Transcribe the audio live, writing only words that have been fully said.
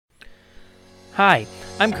Hi,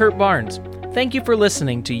 I'm Kurt Barnes. Thank you for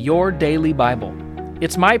listening to Your Daily Bible.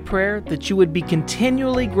 It's my prayer that you would be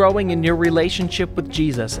continually growing in your relationship with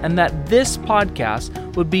Jesus and that this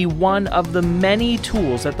podcast would be one of the many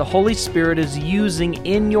tools that the Holy Spirit is using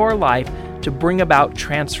in your life to bring about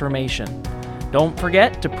transformation. Don't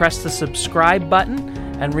forget to press the subscribe button,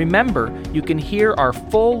 and remember, you can hear our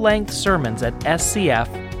full-length sermons at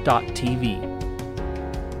scf.tv.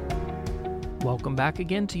 Welcome back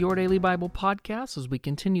again to Your Daily Bible Podcast as we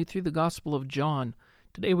continue through the Gospel of John.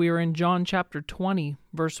 Today we are in John chapter 20,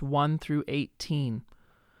 verse 1 through 18.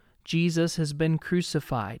 Jesus has been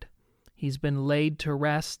crucified. He's been laid to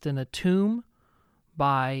rest in a tomb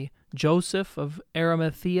by Joseph of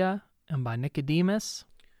Arimathea and by Nicodemus.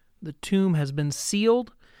 The tomb has been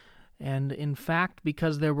sealed, and in fact,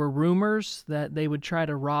 because there were rumors that they would try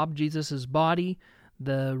to rob Jesus' body,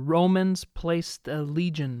 the Romans placed a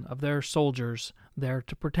legion of their soldiers there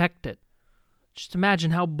to protect it. Just imagine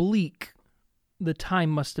how bleak the time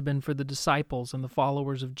must have been for the disciples and the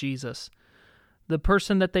followers of Jesus. The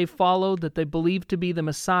person that they followed, that they believed to be the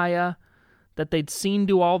Messiah, that they'd seen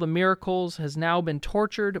do all the miracles, has now been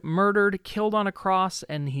tortured, murdered, killed on a cross,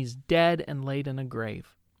 and he's dead and laid in a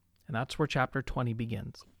grave. And that's where chapter 20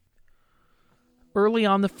 begins. Early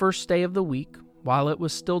on the first day of the week, while it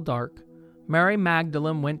was still dark, Mary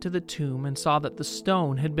Magdalene went to the tomb and saw that the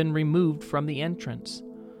stone had been removed from the entrance.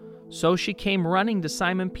 So she came running to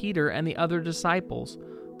Simon Peter and the other disciples,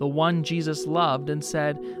 the one Jesus loved, and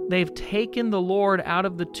said, "They've taken the Lord out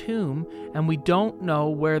of the tomb, and we don't know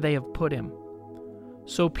where they have put him."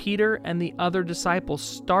 So Peter and the other disciple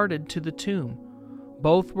started to the tomb.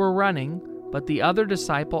 Both were running, but the other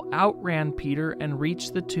disciple outran Peter and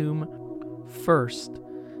reached the tomb first.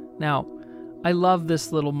 Now, I love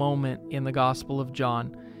this little moment in the Gospel of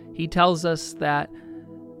John. He tells us that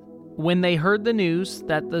when they heard the news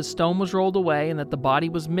that the stone was rolled away and that the body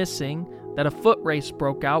was missing, that a foot race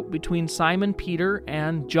broke out between Simon Peter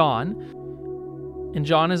and John. And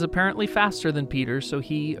John is apparently faster than Peter, so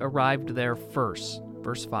he arrived there first.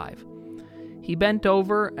 Verse 5. He bent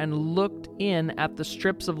over and looked in at the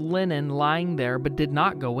strips of linen lying there, but did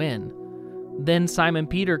not go in. Then Simon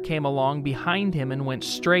Peter came along behind him and went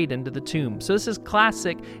straight into the tomb. So this is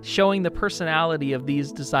classic, showing the personality of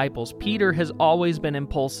these disciples. Peter has always been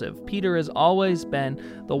impulsive. Peter has always been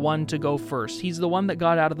the one to go first. He's the one that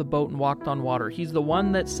got out of the boat and walked on water. He's the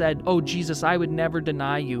one that said, "Oh, Jesus, I would never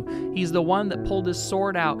deny you." He's the one that pulled his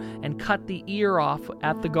sword out and cut the ear off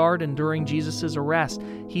at the garden during Jesus' arrest.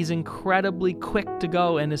 He's incredibly quick to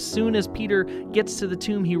go, and as soon as Peter gets to the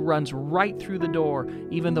tomb, he runs right through the door,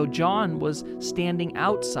 even though John was standing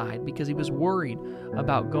outside because he was worried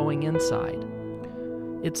about going inside.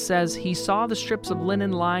 It says he saw the strips of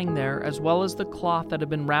linen lying there, as well as the cloth that had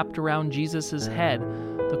been wrapped around Jesus' head.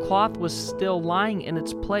 The cloth was still lying in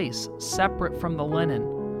its place, separate from the linen.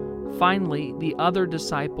 Finally, the other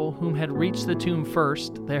disciple, whom had reached the tomb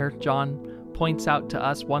first, there John points out to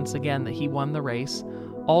us once again that he won the race,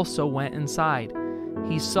 also went inside.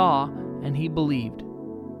 He saw and he believed.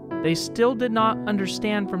 They still did not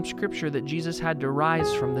understand from Scripture that Jesus had to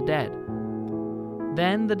rise from the dead.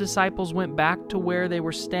 Then the disciples went back to where they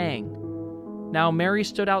were staying. Now Mary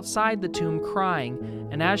stood outside the tomb crying,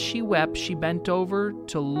 and as she wept, she bent over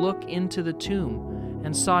to look into the tomb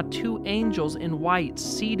and saw two angels in white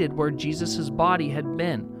seated where Jesus' body had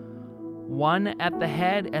been, one at the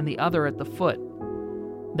head and the other at the foot.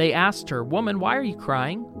 They asked her, "Woman, why are you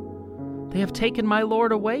crying?" "They have taken my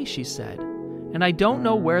Lord away," she said, "and I don't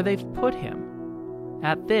know where they've put him."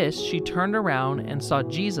 At this, she turned around and saw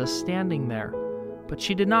Jesus standing there, but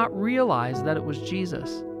she did not realize that it was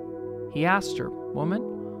Jesus. He asked her, "Woman,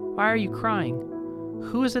 why are you crying?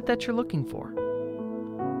 Who is it that you're looking for?"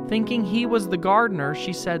 Thinking he was the gardener,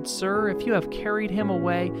 she said, "Sir, if you have carried him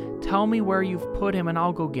away, tell me where you've put him and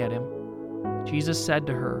I'll go get him." Jesus said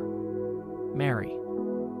to her, "Mary."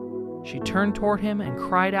 She turned toward him and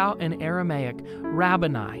cried out in Aramaic,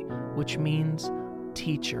 "Rabboni," which means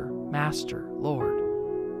teacher, master, Lord.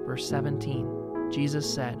 Verse 17,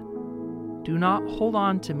 Jesus said, "Do not hold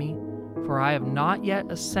on to me, for I have not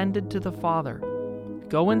yet ascended to the Father.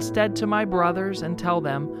 Go instead to my brothers and tell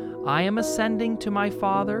them, I am ascending to my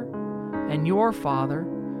Father and your Father,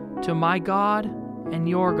 to my God and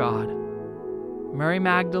your God." Mary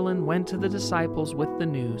Magdalene went to the disciples with the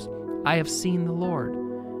news, "I have seen the Lord,"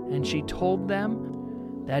 and she told them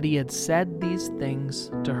that he had said these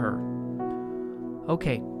things to her.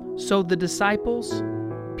 Okay, so the disciples,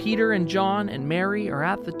 Peter and John and Mary, are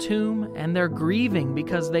at the tomb, and they're grieving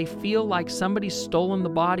because they feel like somebody's stolen the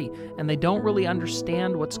body, and they don't really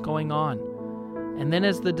understand what's going on. And then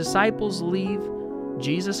as the disciples leave,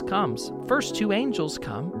 Jesus comes. First 2 angels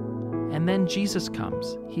come, and then Jesus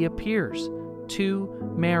comes. He appears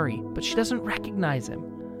to Mary, but she doesn't recognize him.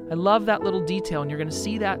 I love that little detail, and you're going to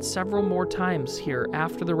see that several more times here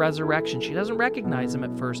after the resurrection. She doesn't recognize him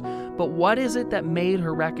at first, but what is it that made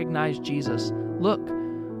her recognize Jesus? Look,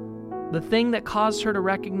 the thing that caused her to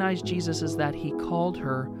recognize Jesus is that he called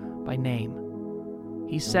her by name.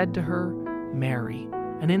 He said to her, Mary.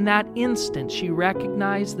 And in that instant, she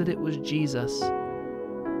recognized that it was Jesus.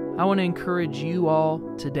 I want to encourage you all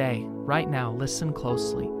today, right now, listen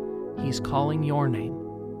closely. He's calling your name.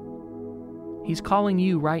 He's calling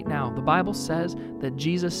you right now. The Bible says that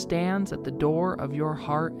Jesus stands at the door of your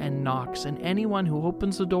heart and knocks, and anyone who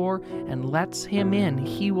opens the door and lets him in,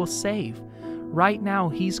 he will save. Right now,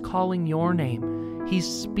 he's calling your name. He's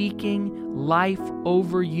speaking life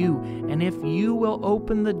over you. And if you will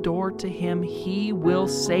open the door to him, he will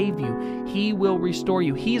save you. He will restore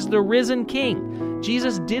you. He's the risen King.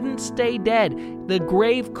 Jesus didn't stay dead. The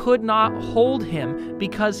grave could not hold him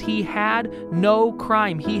because he had no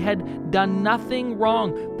crime. He had done nothing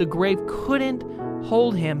wrong. The grave couldn't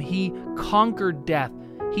hold him. He conquered death.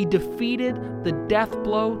 He defeated the death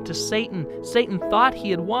blow to Satan. Satan thought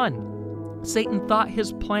he had won. Satan thought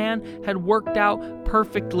his plan had worked out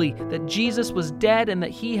perfectly, that Jesus was dead and that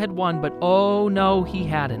he had won, but oh no, he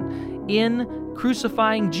hadn't. In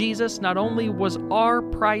crucifying Jesus, not only was our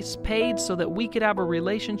price paid so that we could have a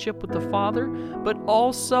relationship with the Father, but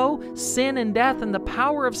also sin and death and the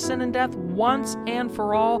power of sin and death once and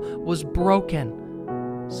for all was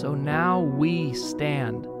broken. So now we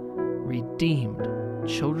stand redeemed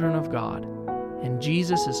children of God. And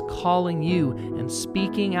Jesus is calling you and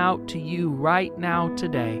speaking out to you right now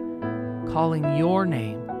today, calling your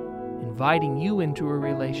name, inviting you into a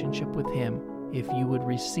relationship with him if you would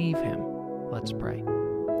receive him. Let's pray.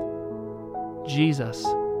 Jesus,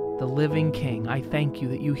 the living King, I thank you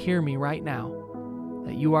that you hear me right now,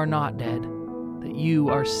 that you are not dead, that you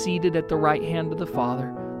are seated at the right hand of the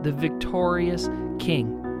Father, the victorious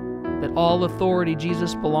King, that all authority,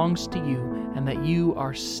 Jesus, belongs to you, and that you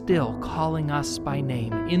are still calling us by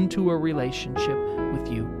name into a relationship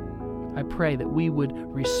with you. I pray that we would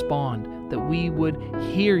respond, that we would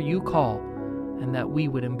hear you call, and that we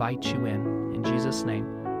would invite you in. In Jesus' name,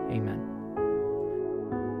 amen.